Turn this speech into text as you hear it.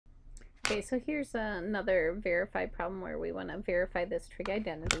Okay, so here's another verify problem where we want to verify this trig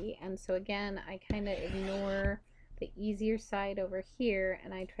identity. And so again, I kind of ignore the easier side over here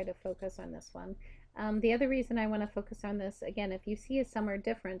and I try to focus on this one. The other reason I want to focus on this, again, if you see a sum or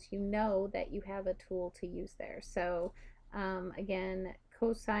difference, you know that you have a tool to use there. So again,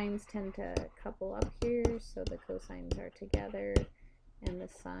 cosines tend to couple up here, so the cosines are together and the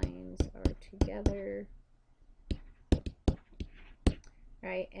sines are together.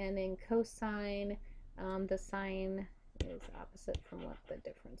 Right, and in cosine, the sign is opposite from what the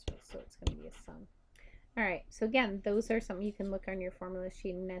difference was, so it's going to be a sum. All right, so again, those are something you can look on your formula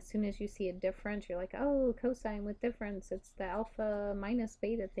sheet, and as soon as you see a difference, you're like, oh, cosine with difference, it's the alpha minus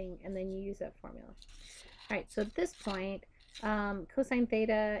beta thing, and then you use that formula. All right, so at this point, cosine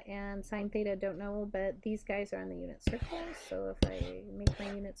theta and sine theta don't know, but these guys are on the unit circle, so if I make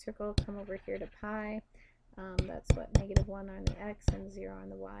my unit circle, come over here to pi, that's what, -1 on the x and 0 on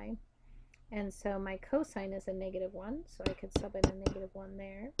the y. And so my cosine is a -1, so I could sub in a -1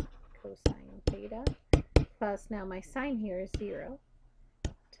 there, cosine theta, plus now my sine here is 0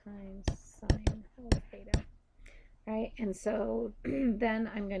 times sine of theta. Right, and so then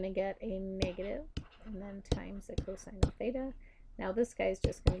I'm going to get a negative, and then times the cosine of theta. Now this guy's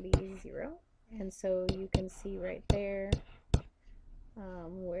just going to be 0, and so you can see right there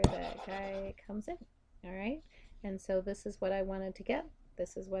where that guy comes in. All right, and so this is what I wanted to get.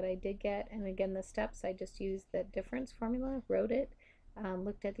 This is what I did get, and again, the steps, I just used the difference formula, wrote it,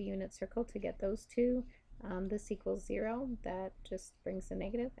 looked at the unit circle to get those two. This equals 0, that just brings a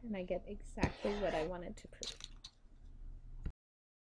negative, and I get exactly what I wanted to prove.